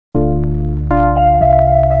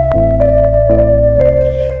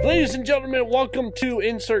Ladies and gentlemen, welcome to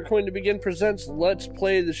Insert Coin to Begin presents Let's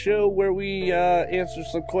Play the Show, where we answer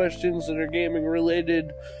some questions that are gaming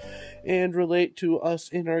related and relate to us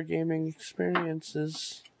in our gaming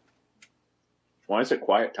experiences. Why is it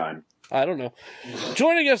quiet time? I don't know.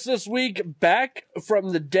 Joining us this week, back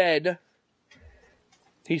from the dead.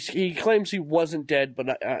 He claims he wasn't dead,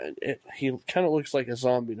 but he kind of looks like a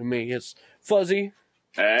zombie to me. It's Fuzzy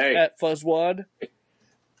at Fuzzwad.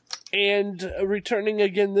 And returning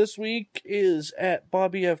again this week is at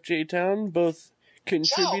Bobby FJ Town, both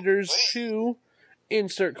contributors to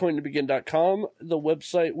InsertCoinToBegin.com, the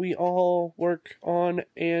website we all work on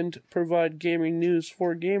and provide gaming news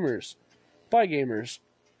for gamers. By gamers.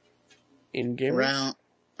 In gamers?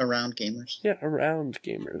 Around gamers. Yeah, around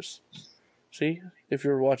gamers. See, if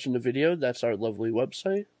you're watching the video, that's our lovely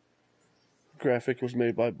website. Graphic was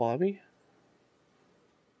made by Bobby.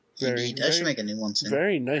 I should make a new one soon.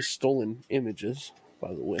 Very nice stolen images,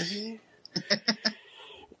 by the way.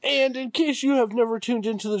 And in case you have never tuned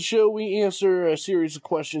into the show, we answer a series of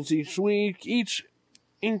questions each week, each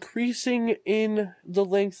increasing in the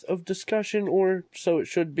length of discussion, or so it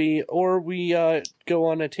should be, or we go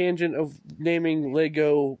on a tangent of naming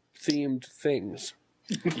Lego-themed things.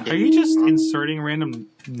 Are you just inserting random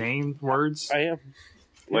name words? I am.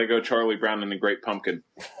 Lego Charlie Brown and the Great Pumpkin.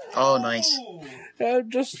 Oh, nice.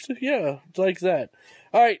 Like that.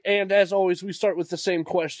 Alright, and as always, we start with the same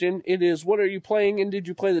question. It is, what are you playing and did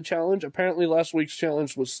you play the challenge? Apparently last week's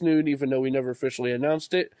challenge was Snood, even though we never officially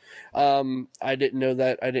announced it. I didn't know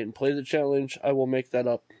that. I didn't play the challenge. I will make that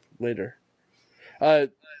up later.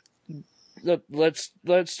 Let's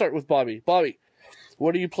start with Bobby. Bobby,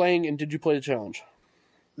 what are you playing and did you play the challenge?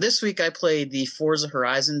 This week I played the Forza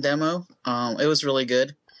Horizon demo. It was really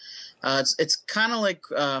good. It's kind of like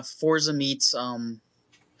Forza meets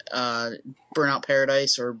Burnout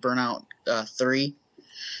Paradise or Burnout 3,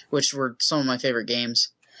 which were some of my favorite games.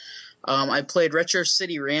 I played Retro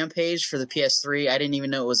City Rampage for the PS3. I didn't even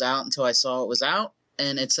know it was out until I saw it was out,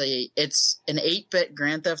 and it's an 8-bit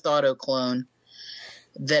Grand Theft Auto clone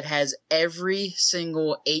that has every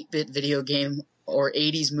single 8-bit video game or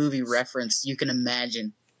 80s movie reference you can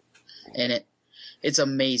imagine in it. It's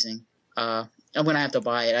amazing. I'm going to have to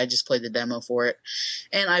buy it. I just played the demo for it.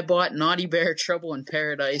 And I bought Naughty Bear Trouble in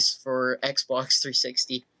Paradise for Xbox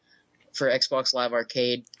 360, for Xbox Live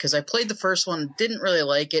Arcade, because I played the first one, didn't really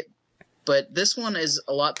like it, but this one is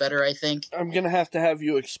a lot better, I think. I'm going to have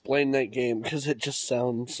you explain that game, because it just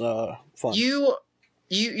sounds fun. You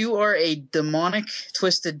are a demonic,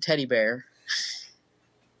 twisted teddy bear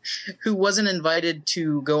who wasn't invited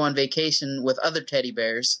to go on vacation with other teddy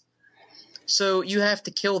bears, so you have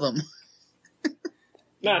to kill them.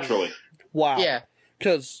 Naturally. Wow. Yeah.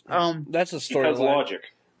 Because that's a story. That's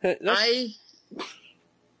logic. I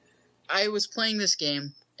was playing this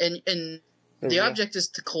game, and the object is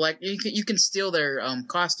to collect. You can steal their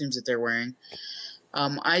costumes that they're wearing.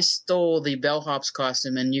 I stole the bellhop's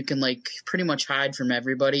costume, and you can pretty much hide from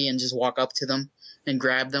everybody and just walk up to them and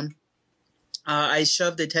grab them. I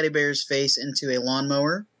shoved a teddy bear's face into a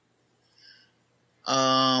lawnmower.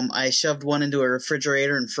 I shoved one into a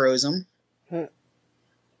refrigerator and froze him.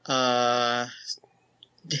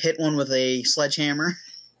 Hit one with a sledgehammer.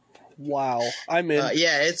 Wow, I'm in.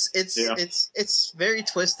 It's very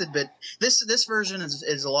twisted, but this version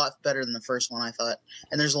is a lot better than the first one, I thought,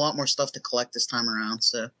 and there's a lot more stuff to collect this time around.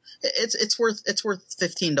 So it's worth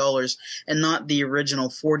 $15 and not the original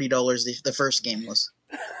 $40 the first game was.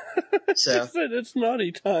 So it's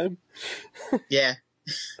naughty time. Yeah,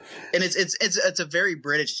 and it's a very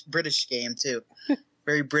British game too.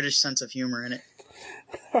 Very British sense of humor in it.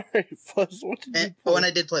 All right, Fuzz, what did you play? And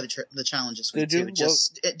I did play the challenge this week, did you?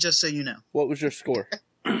 too, just so you know. What was your score?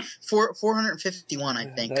 451, I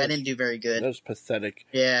think. I didn't do very good. That was pathetic.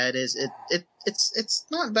 Yeah, it is. It's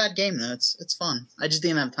not a bad game, though. It's fun. I just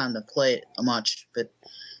didn't have time to play it much, but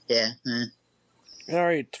yeah. All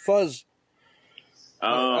right, Fuzz.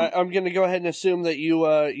 I'm going to go ahead and assume that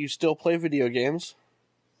you still play video games.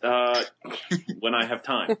 When I have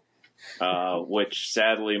time. Which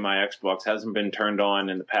sadly my Xbox hasn't been turned on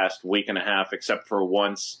in the past week and a half, except for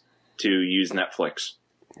once to use Netflix.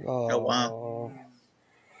 Oh wow!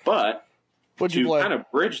 But What'd you play? Kind of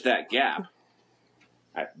bridge that gap,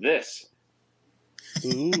 at this.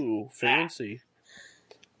 Ooh, fancy!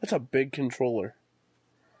 That's a big controller.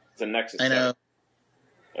 It's a Nexus. I know.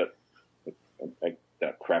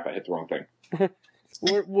 Crap! I hit the wrong thing.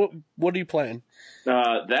 What are you playing?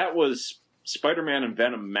 That was Spider-Man and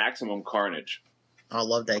Venom Maximum Carnage. I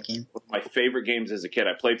love that game. One of my favorite games as a kid.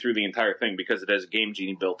 I played through the entire thing because it has a Game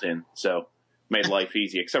Genie built in, so made life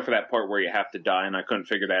easy, except for that part where you have to die, and I couldn't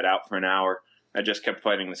figure that out for an hour. I just kept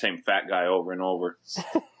fighting the same fat guy over and over.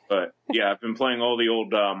 But yeah, I've been playing all the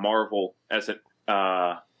old Marvel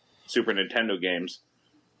Super Nintendo games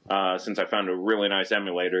since I found a really nice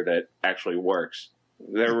emulator that actually works.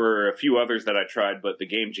 There were a few others that I tried, but the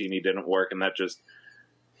Game Genie didn't work, and that just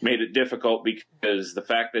made it difficult because the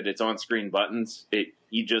fact that it's on-screen buttons,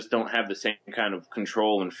 you just don't have the same kind of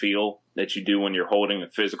control and feel that you do when you're holding a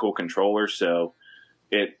physical controller, so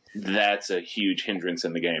that's a huge hindrance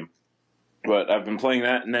in the game. But I've been playing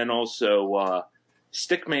that, and then also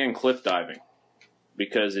Stickman Cliff Diving,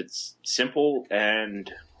 because it's simple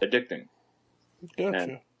and addicting. Gotcha.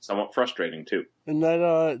 And somewhat frustrating, too. And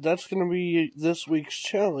that's going to be this week's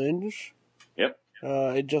challenge. Yep.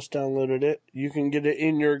 I just downloaded it. You can get it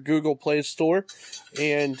in your Google Play Store.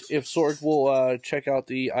 And if Sorg will check out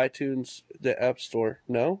the iTunes, the App Store.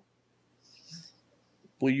 No?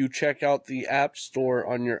 Will you check out the App Store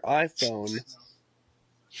on your iPhone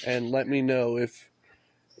and let me know if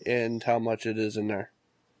and how much it is in there?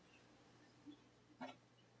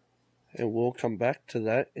 And we'll come back to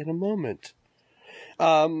that in a moment.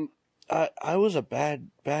 I was a bad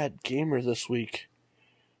gamer this week.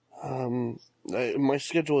 My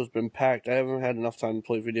schedule has been packed. I haven't had enough time to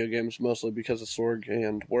play video games, mostly because of Sorg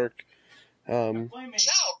and work. No,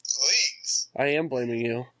 please. I am blaming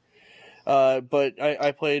you. But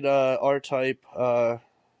I played R-Type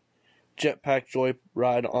Jetpack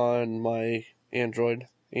Joyride on my Android,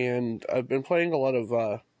 and I've been playing a lot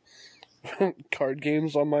of card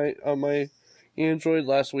games on my Android.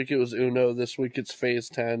 Last week it was Uno. This week it's Phase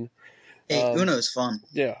 10. Hey, Uno's fun.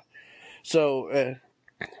 Yeah. So,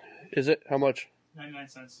 is it? How much? 99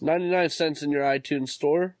 cents. 99 cents in your iTunes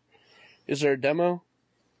store. Is there a demo?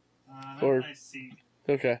 Or I see.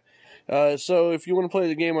 Okay. So if you want to play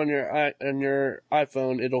the game on your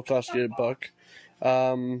iPhone, it'll cost you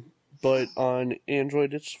 $1. But on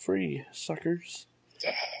Android, it's free, suckers.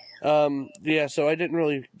 Yeah, so I didn't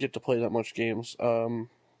really get to play that much games.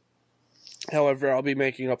 However, I'll be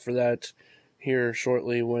making up for that here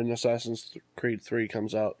shortly when Assassin's Creed 3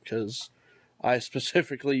 comes out, because I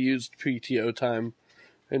specifically used PTO time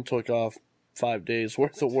and took off 5 days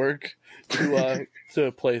worth of work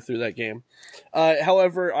to play through that game.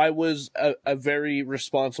 However, I was a very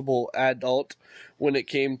responsible adult when it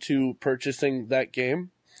came to purchasing that game.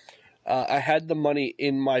 I had the money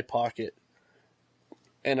in my pocket,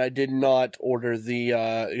 and I did not order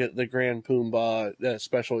the Grand Pumbaa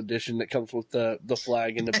special edition that comes with the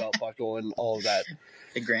flag and the belt buckle and all of that.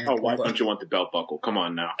 Why don't you want the belt buckle? Come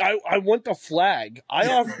on now. I want the flag. I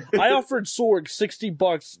offered Sorg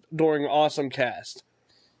 $60 during Awesome Cast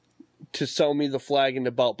to sell me the flag and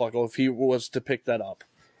the belt buckle if he was to pick that up.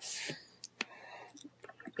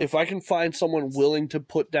 If I can find someone willing to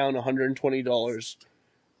put down $120,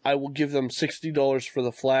 I will give them $60 for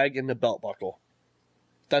the flag and the belt buckle.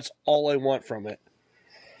 That's all I want from it.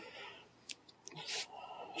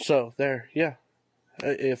 So, there, yeah.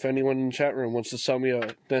 If anyone in the chat room wants to sell me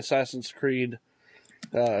an Assassin's Creed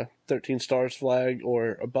 13 Stars flag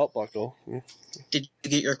or a belt buckle. Did you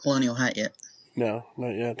get your Colonial hat yet? No,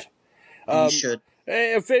 not yet. You should.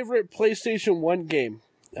 A favorite PlayStation 1 game.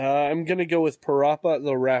 I'm going to go with Parappa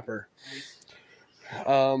the Rapper.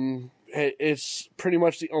 It's pretty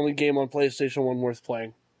much the only game on PlayStation 1 worth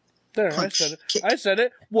playing. There, Punch, I said it. kick. I said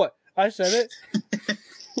it. What? I said it.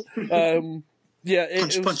 Yeah,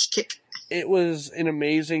 Punch, kick. It was an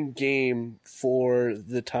amazing game for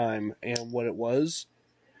the time and what it was.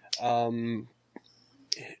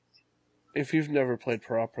 If you've never played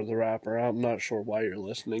Parappa the Rapper, I'm not sure why you're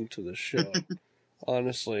listening to this show,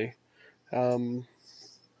 honestly. But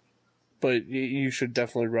you should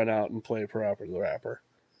definitely run out and play Parappa the Rapper.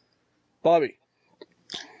 Bobby.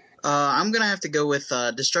 I'm going to have to go with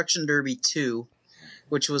Destruction Derby 2,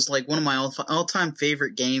 which was like one of my all-time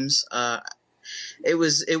favorite games. It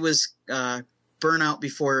was Burnout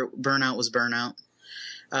before Burnout was Burnout.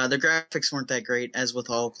 The graphics weren't that great, as with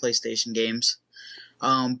all PlayStation games.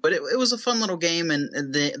 But it was a fun little game,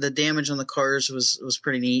 and the damage on the cars was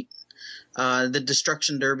pretty neat. The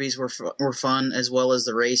Destruction Derbies were fun, as well as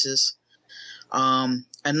the races.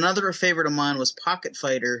 Another favorite of mine was Pocket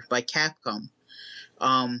Fighter by Capcom.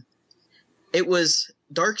 It was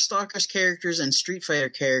Darkstalkers characters and Street Fighter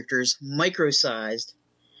characters micro-sized,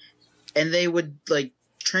 and they would like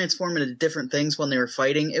transform into different things when they were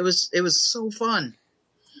fighting. It was so fun.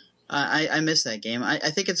 I miss that game. I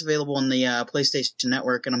think it's available on the PlayStation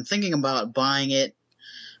Network, and I'm thinking about buying it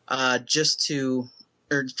just to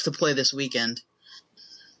play this weekend.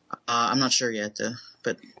 I'm not sure yet, though,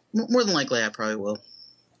 but more than likely I probably will.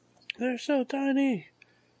 They're so tiny.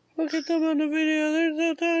 Look at them on the video. They're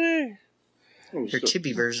so tiny. They're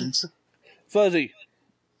chibi versions. Fuzzy.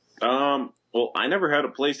 Well, I never had a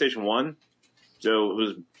PlayStation 1, so it was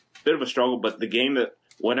a bit of a struggle, but the game that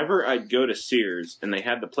whenever I'd go to Sears and they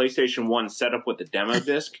had the PlayStation 1 set up with the demo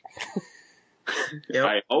disc, Yep.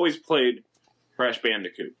 I always played Crash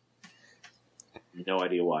Bandicoot. No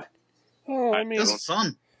idea why. Oh, I mean, This is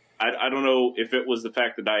fun. I don't know if it was the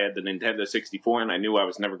fact that I had the Nintendo 64 and I knew I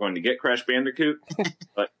was never going to get Crash Bandicoot,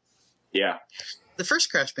 but yeah. The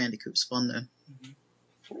first Crash Bandicoot was fun,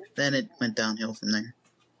 though. Then it went downhill from there.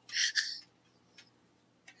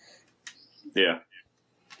 Yeah.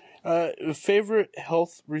 Favorite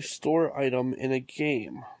health restore item in a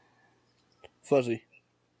game? Fuzzy.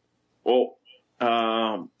 Well,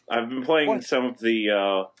 I've been playing some of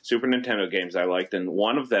the Super Nintendo games I liked, and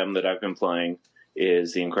one of them that I've been playing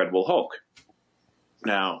is The Incredible Hulk.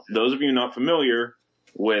 Now, those of you not familiar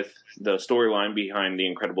with the storyline behind The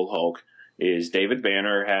Incredible Hulk is David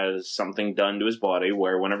Banner has something done to his body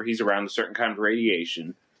where whenever he's around a certain kind of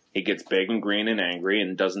radiation, he gets big and green and angry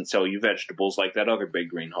and doesn't sell you vegetables like that other big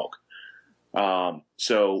green Hulk.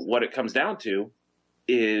 So what it comes down to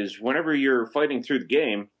is whenever you're fighting through the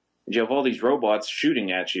game and you have all these robots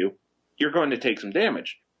shooting at you, you're going to take some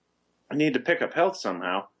damage. I need to pick up health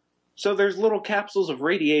somehow. So there's little capsules of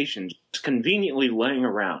radiation just conveniently laying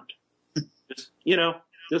around.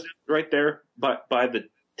 Just right there by the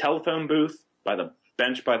telephone booth, by the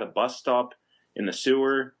bench by the bus stop, in the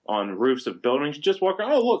sewer, on roofs of buildings. You just walk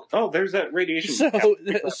around, oh, look, oh, there's that radiation.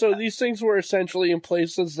 So these things were essentially in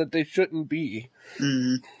places that they shouldn't be.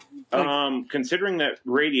 Mm-hmm. Considering that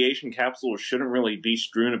radiation capsules shouldn't really be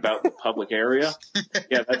strewn about the public area,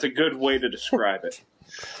 yeah, that's a good way to describe it.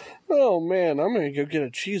 Oh man, I'm gonna go get a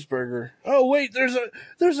cheeseburger. Oh wait, there's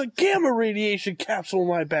a gamma radiation capsule in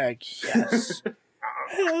my bag. Yes.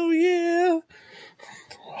 Hell yeah.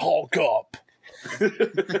 Hulk up.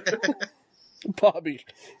 Bobby.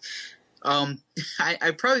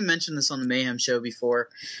 I probably mentioned this on the Mayhem show before,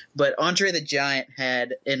 but Andre the Giant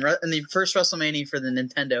had in the first WrestleMania for the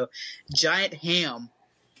Nintendo, giant ham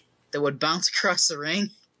that would bounce across the ring,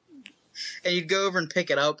 and you'd go over and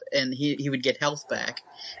pick it up, and he would get health back.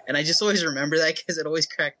 And I just always remember that because it always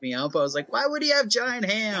cracked me up. I was like, why would he have giant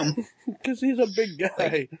ham? Because he's a big guy.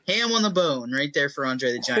 Like, ham on the bone right there for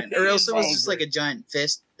Andre the Giant. Or else it was just like a giant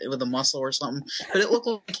fist with a muscle or something. But it looked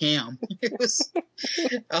like ham. It was.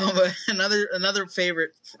 But another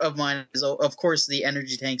favorite of mine is, of course, the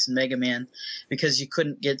energy tanks in Mega Man, because you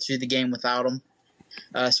couldn't get through the game without them.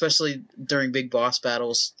 Especially during big boss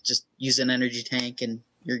battles, just use an energy tank and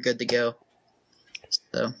you're good to go.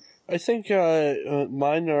 So I think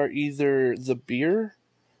mine are either the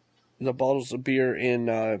bottles of beer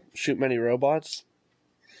in Shoot Many Robots,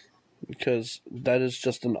 because that is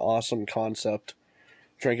just an awesome concept.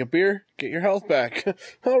 Drink a beer, get your health back.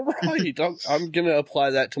 All right, I'm going to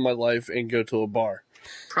apply that to my life and go to a bar.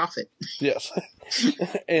 Profit. Yes.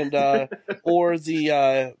 And or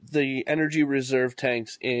the energy reserve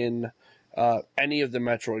tanks in any of the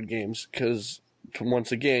Metroid games, because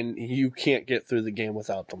once again, you can't get through the game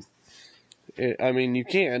without them. I mean, you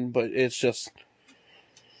can, but it's just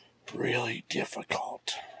really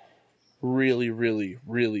difficult. Really, really,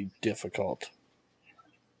 really difficult.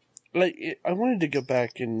 Like, I wanted to go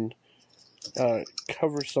back and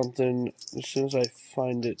cover something as soon as I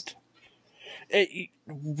find it.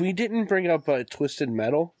 We didn't bring up Twisted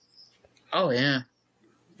Metal. Oh, yeah.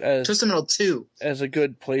 Twisted Metal 2. As a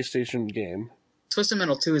good PlayStation game. Twisted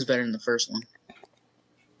Metal 2 is better than the first one.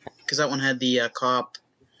 Because that one had the cop,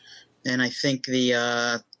 and I think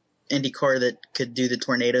the Indy car that could do the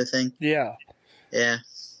tornado thing. Yeah. Yeah.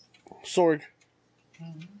 Sorg,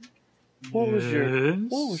 what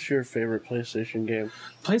was your favorite PlayStation game?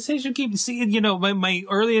 PlayStation game. See, my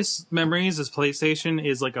earliest memories as PlayStation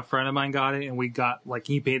is like a friend of mine got it, and we got like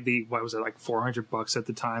he paid like $400 at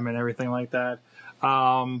the time and everything like that.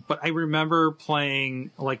 But I remember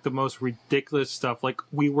playing like the most ridiculous stuff. Like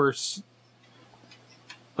we were.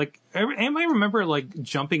 Like, anybody remember, like,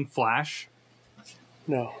 Jumping Flash?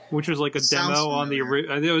 No. Which was, like, a demo on the...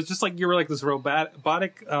 It was just like you were, like, this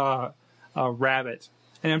robotic rabbit.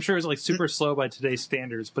 And I'm sure it was, like, super slow by today's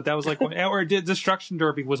standards. But that was, like... or Destruction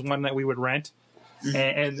Derby was one that we would rent.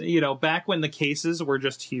 And, back when the cases were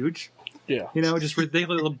just huge. Yeah. Just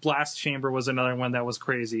ridiculous. Blast Chamber was another one that was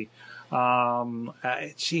crazy.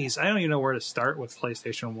 Jeez, I don't even know where to start with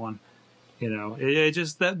PlayStation 1. You know, it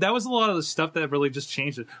just that was a lot of the stuff that really just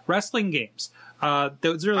changed it. Wrestling games,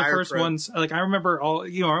 those are the first ones. Like I remember all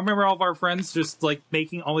of our friends just like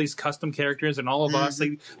making all these custom characters, and all of us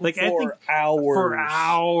like for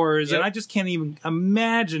hours, Yep. and I just can't even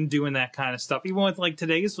imagine doing that kind of stuff, even with like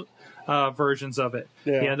today's versions of it.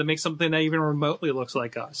 Yeah. You know, to make something that even remotely looks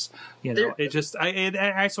like us. You know,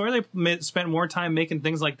 I swear they spent more time making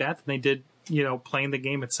things like that than they did, you know, playing the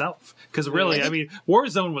game itself. Because really, I mean,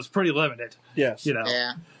 Warzone was pretty limited. Yes. You know.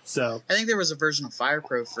 Yeah. So I think there was a version of Fire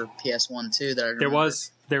Pro for PS1 too that I remember.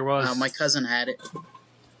 There was. My cousin had it.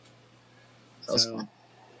 That was fun.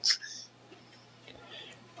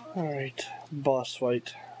 All right, boss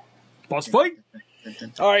fight. Boss fight.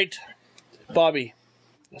 All right, Bobby.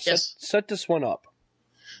 Yes. Set this one up.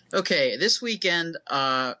 Okay, this weekend,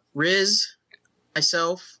 Riz,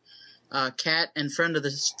 myself, Kat, and friend of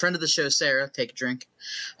the show, Sarah, take a drink,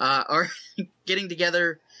 are getting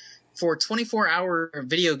together for a 24-hour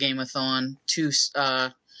video game-a-thon to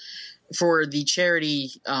for the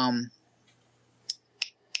charity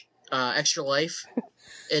Extra Life.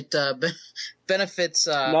 It benefits.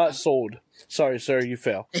 Not sold. Sorry, sir, you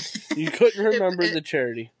fail. You couldn't remember the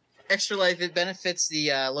charity. Extra Life, it benefits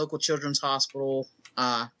the local children's hospital,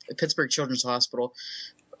 Pittsburgh Children's Hospital.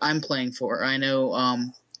 I'm playing for. I know.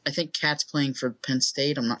 I think Kat's playing for Penn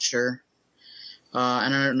State. I'm not sure,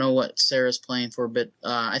 and I don't know what Sarah's playing for. But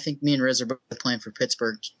I think me and Riz are both playing for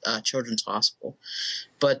Pittsburgh Children's Hospital.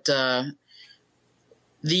 But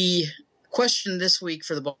the question this week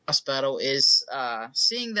for the boss battle is,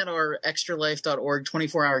 seeing that our extralife.org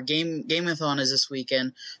 24-hour game-a-thon is this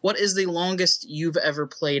weekend, what is the longest you've ever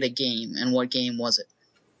played a game, and what game was it?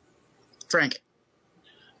 Frank.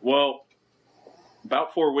 Well,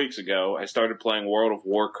 about 4 weeks ago, I started playing World of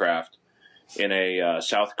Warcraft in a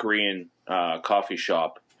South Korean coffee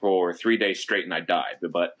shop for 3 days straight, and I died,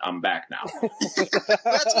 but I'm back now.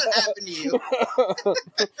 That's what happened to you.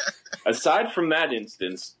 Aside from that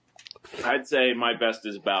instance, I'd say my best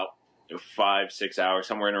is about 5-6 hours,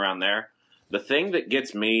 somewhere in around there. The thing that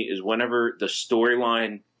gets me is whenever the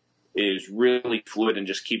storyline is really fluid and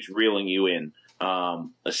just keeps reeling you in.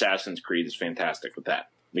 Assassin's Creed is fantastic with that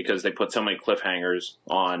because they put so many cliffhangers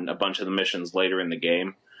on a bunch of the missions later in the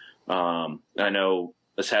game. I know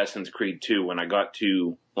Assassin's Creed 2, when I got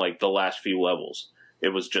to like the last few levels, it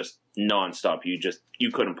was just nonstop.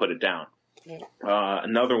 You couldn't put it down.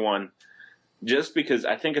 Another one, just because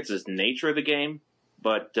I think it's the nature of the game,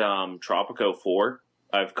 but Tropico 4,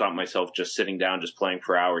 I've caught myself just sitting down, just playing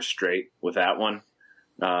for hours straight with that one.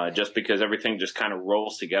 Just because everything just kind of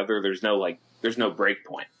rolls together. There's no break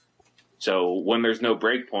point. So when there's no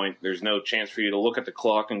break point, there's no chance for you to look at the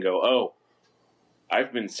clock and go, oh,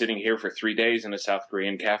 I've been sitting here for 3 days in a South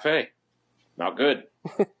Korean cafe. Not good.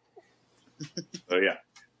 So yeah,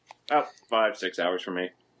 about 5-6 hours for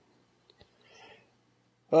me.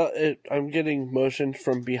 I'm getting motion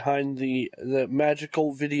from behind the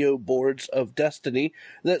magical video boards of Destiny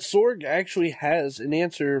that Sorg actually has an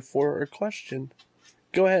answer for a question.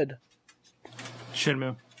 Go ahead.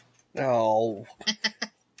 Shenmue. Oh.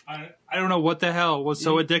 I don't know what the hell was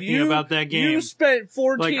so addicting about that game. You spent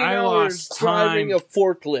 14 hours driving a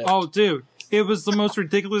forklift. Oh, dude. It was the most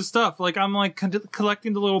ridiculous stuff. Like, I'm like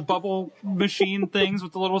collecting the little bubble machine things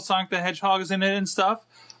with the little Sonic the Hedgehogs in it and stuff.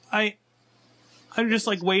 I'm just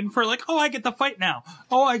like waiting for like, oh, I get to fight now.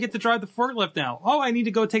 Oh, I get to drive the forklift now. Oh, I need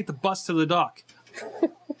to go take the bus to the dock.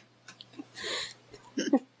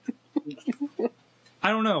 I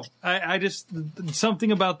don't know. I just,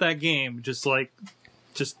 something about that game,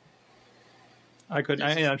 I couldn't.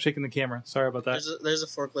 I'm shaking the camera. Sorry about that. There's a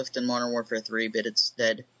forklift in Modern Warfare 3, but it's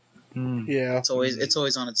dead. Yeah. It's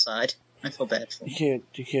always on its side. I feel bad for it.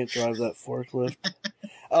 You can't drive that forklift.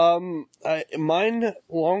 Mine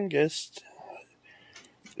longest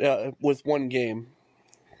with one game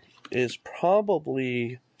is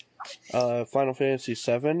probably Final Fantasy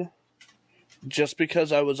VII. Just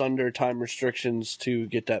because I was under time restrictions to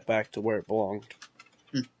get that back to where it belonged.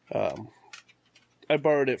 I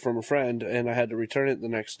borrowed it from a friend, and I had to return it the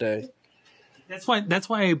next day. That's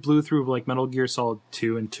why I blew through like Metal Gear Solid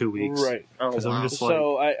 2 in 2 weeks. Right. Oh, wow. I'm just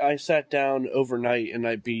so I sat down overnight and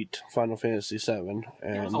I beat Final Fantasy VII.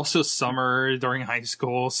 And it was also summer during high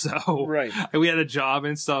school, so right. We had a job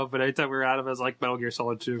and stuff, but every time we were out of it, I was like, Metal Gear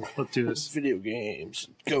Solid 2, let's do this. Video games,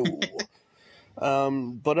 go.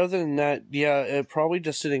 But other than that, yeah, probably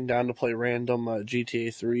just sitting down to play random GTA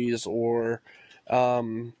 3s or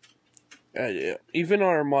even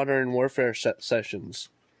our Modern Warfare sessions.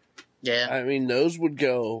 Yeah. I mean, those would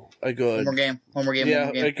go a good... One more game. Yeah,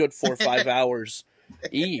 a good 4 or 5 hours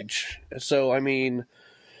each. So, I mean,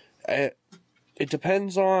 It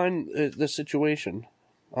depends on the situation,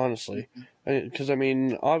 honestly. Because I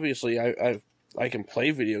mean, obviously, I can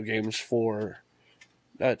play video games for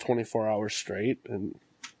 24 hours straight, and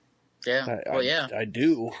I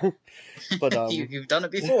do. But you've done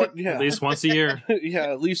it before. Yeah, At least once a year.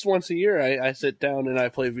 yeah, at least once a year, I sit down and I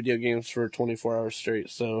play video games for 24 hours straight.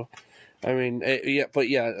 So, I mean,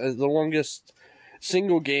 the longest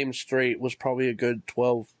single game straight was probably a good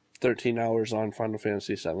 12, 13 hours on Final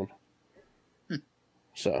Fantasy VII.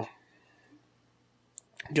 So,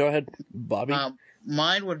 go ahead, Bobby.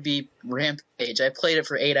 Mine would be Rampage. I played it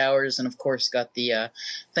for 8 hours, and of course got the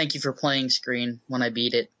 "thank you for playing" screen when I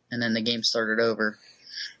beat it, and then the game started over,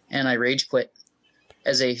 and I rage quit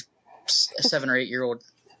as a 7 or 8 year old.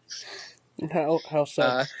 How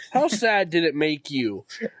sad? How sad did it make you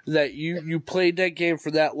that you played that game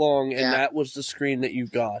for that long and that was the screen that you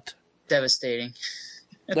got? Devastating.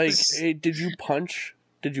 Like, hey, did you punch?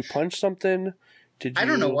 Did you punch something? I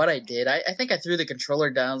don't know what I did. I think I threw the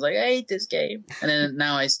controller down. I was like, I hate this game. And then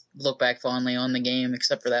now I look back fondly on the game,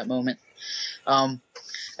 except for that moment.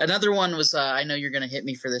 Another one was, I know you're going to hit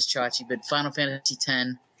me for this, Chachi, but Final Fantasy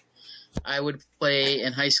X. I would play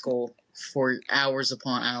in high school for hours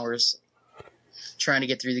upon hours trying to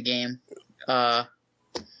get through the game.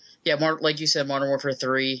 Like you said, Modern Warfare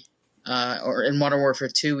 3, or in Modern Warfare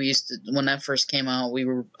 2, when that first came out, we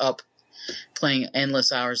were up playing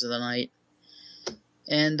endless hours of the night.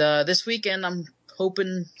 And this weekend, I'm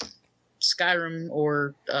hoping Skyrim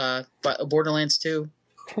or Borderlands 2.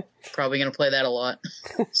 Probably going to play that a lot.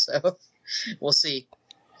 So, we'll see.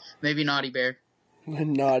 Maybe Naughty Bear.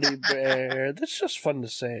 Naughty Bear. That's just fun to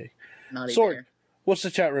say. Naughty Sword, Bear. what's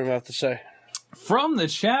the chat room have to say? From the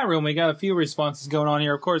chat room, we got a few responses going on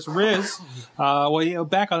here. Of course, Riz,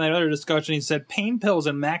 back on that other discussion, he said pain pills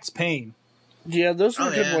and Max Pain. Yeah, those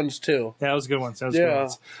were good ones, too. Yeah, those good ones. Good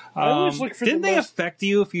ones. I always look for didn't they affect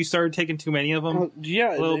you if you started taking too many of them?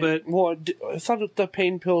 Yeah. A little bit. Well, I thought that the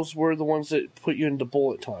pain pills were the ones that put you into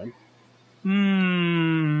bullet time.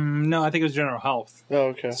 No, I think it was General Health. Oh,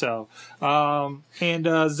 okay. So, and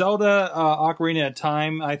Zelda Ocarina of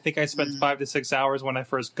Time, I think I spent 5 to 6 hours when I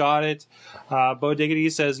first got it. Bo Diggity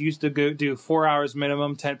says used to go do 4 hours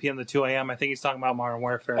minimum, 10 p.m. to 2 a.m. I think he's talking about Modern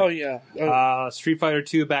Warfare. Oh, yeah. Street Fighter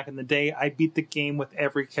 2 back in the day, I beat the game with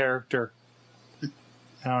every character.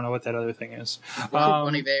 I don't know what that other thing is.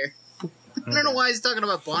 Bonnie Bear. I don't know why he's talking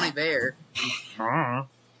about Bonnie Bear.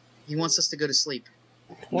 He wants us to go to sleep.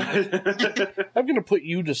 I'm going to put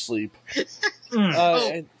you to sleep.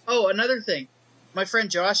 Another thing. My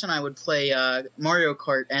friend Josh and I would play Mario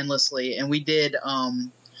Kart endlessly, and we did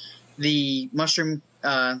the mushroom,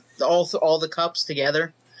 all the cups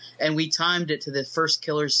together, and we timed it to the first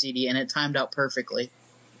Killer CD, and it timed out perfectly.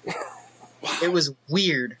 It was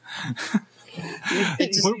weird.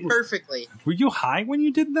 It just perfectly. Were you high when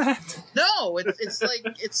you did that? No,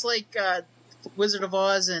 it's like Wizard of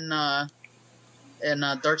Oz and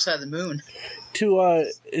Dark Side of the Moon. To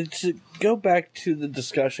go back to the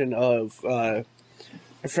discussion of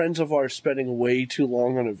friends of ours spending way too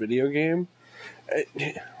long on a video game,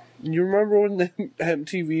 you remember when the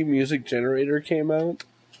MTV Music Generator came out?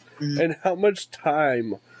 And how much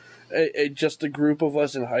time just a group of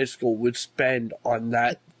us in high school would spend on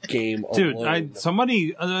that game alone?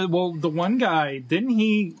 Dude, the one guy, didn't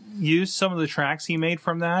he use some of the tracks he made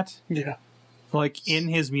from that? Yeah. Like, in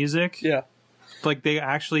his music? Yeah. Like, they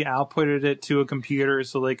actually outputted it to a computer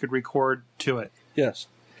so they could record to it. Yes.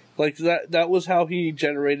 Like, that was how he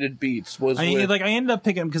generated beats. I ended up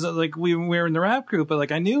picking him because, like, we were in the rap group, but,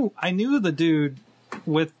 like, I knew the dude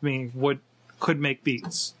with me could make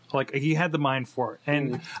beats. Like, he had the mind for it.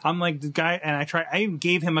 And I'm like, the guy, and I even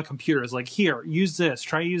gave him a computer. It's like, here, use this.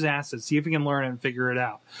 Try to use Acid. See if you can learn it and figure it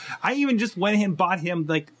out. I even just went ahead and bought him,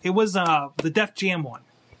 like, it was the Def Jam one.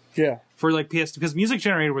 Yeah. For like PS, because Music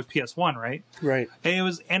Generator was PS1, right? Right.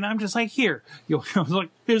 And I'm just like, here, I was like,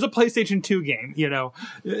 there's a PlayStation 2 game,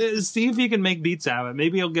 see if you can make beats out of it.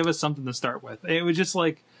 Maybe he'll give us something to start with. It was just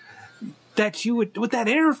like that with that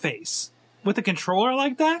interface with a controller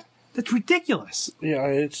like that. That's ridiculous. Yeah,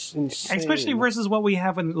 it's insane. Especially versus what we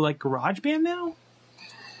have in like GarageBand now.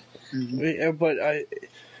 Yeah, but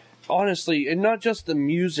honestly, and not just the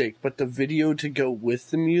music, but the video to go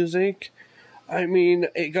with the music. I mean,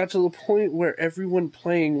 it got to the point where everyone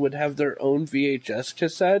playing would have their own VHS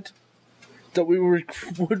cassette that we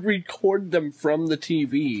would record them from the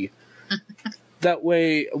TV. That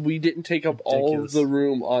way, we didn't take up all of the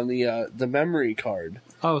room on the memory card.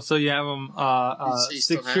 Oh, so you have them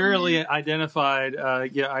securely identified.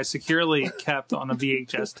 I securely kept on a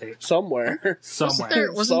VHS tape somewhere.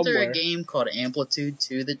 Wasn't there a game called Amplitude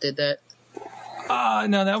 2 that did that?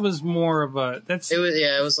 No, that was more of a.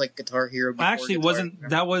 It was like Guitar Hero. Actually, wasn't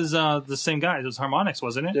that was the same guy? It was Harmonix,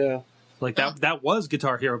 wasn't it? Yeah. Like that was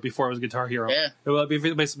Guitar Hero before it was Guitar Hero. Yeah. It was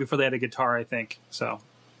basically before they had a guitar, I think. So.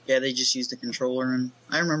 Yeah, they just used a controller, and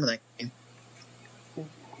I remember that game.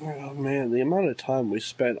 Oh man, the amount of time we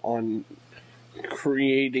spent on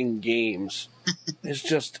creating games is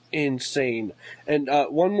just insane. And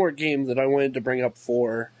one more game that I wanted to bring up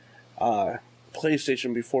for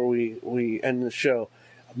PlayStation before we end the show,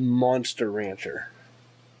 Monster Rancher.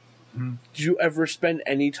 Mm-hmm. Did you ever spend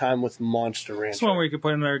any time with Monster Rancher? It's one where you could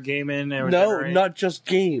put another game in. No, not just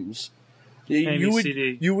games.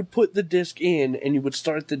 You would put the disc in and you would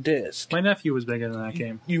start the disc. My nephew was bigger than that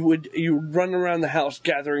game. You would run around the house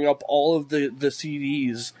gathering up all of the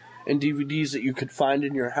CDs and DVDs that you could find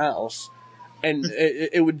in your house, and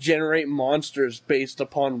it would generate monsters based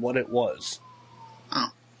upon what it was.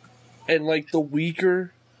 Oh. And like the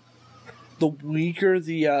weaker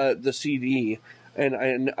the CD,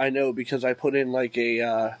 and I know because I put in like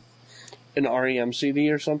an REM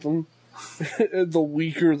CD or something, the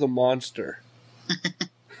weaker the monster.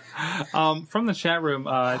 From the chat room,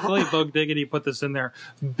 I believe Bug Diggity put this in there.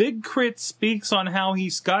 Big Crit speaks on how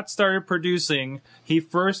he got started producing. He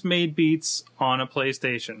first made beats on a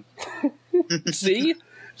PlayStation. See?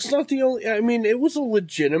 It's not the only... I mean, it was a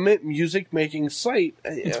legitimate music-making site.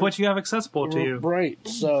 It's what you have accessible to you. Right,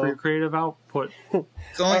 so... For your creative output.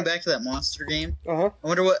 Going back to that monster game, I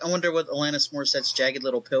wonder what Alanis Morissette's Jagged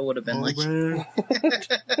Little Pill would have been like. Man.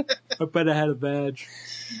 I bet I had a badge.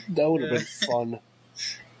 That would have been fun.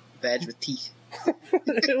 Badge with teeth.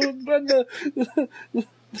 It would have been the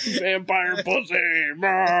vampire pussy.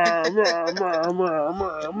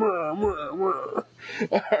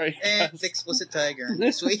 All right, and the explicit tiger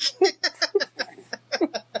this week.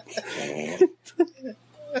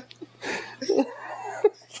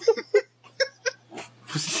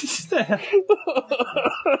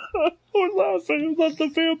 We're laughing about the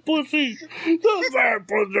vamp pussy. The vamp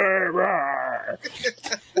pussy.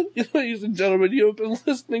 Ladies and gentlemen, you have been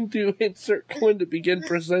listening to Insert Coin to Begin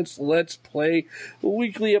presents Let's Play, a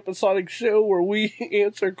weekly episodic show where we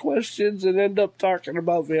answer questions and end up talking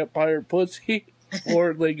about vampire pussy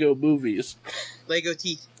or Lego movies. Lego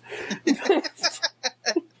teeth.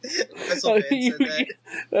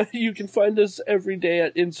 You can find us every day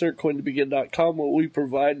at insertcointobegin.com, where we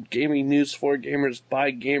provide gaming news for gamers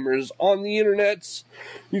by gamers on the internets.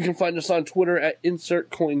 You can find us on Twitter at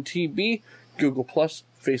insertcointb, Google+,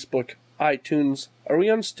 Facebook, iTunes. Are we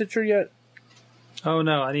on Stitcher yet? Oh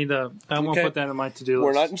no, I won't put that in my to-do list.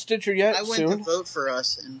 We're not in Stitcher yet. I went to vote for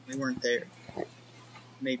us and we weren't there.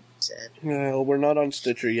 Made me sad. No, we're not on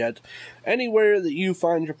Stitcher yet. Anywhere that you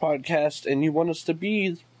find your podcast and you want us to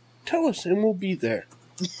be, tell us and we'll be there.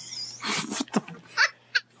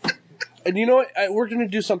 And you know what? We're going to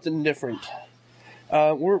do something different.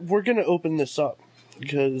 We're going to open this up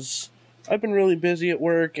because I've been really busy at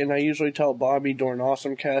work, and I usually tell Bobby during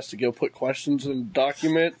AwesomeCast to go put questions in the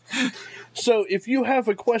document. So if you have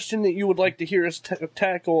a question that you would like to hear us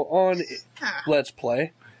tackle on Let's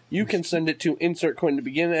Play, you can send it to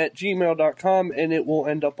insertcointobegin@gmail.com, and it will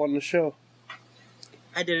end up on the show.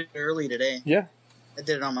 I did it early today. Yeah. I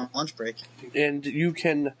did it on my lunch break. And you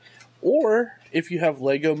can, or if you have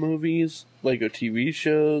Lego movies, Lego TV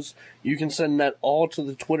shows, you can send that all to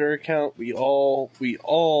the Twitter account. We all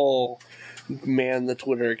man the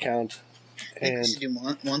Twitter account. I think we should do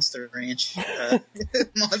Monster Ranch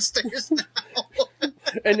monsters now.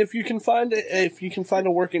 And if you can find a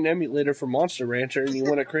working emulator for Monster Rancher and you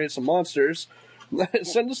want to create some monsters,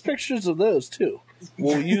 send us pictures of those too.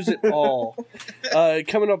 We'll use it all.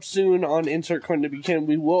 Coming up soon on Insert Coin to Begin,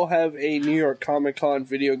 we will have a New York Comic Con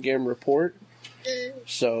video game report.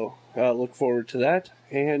 So look forward to that.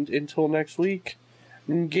 And until next week,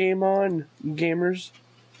 game on, gamers.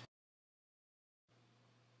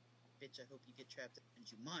 Bitch, I hope you get trapped in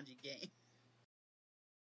Jumanji game.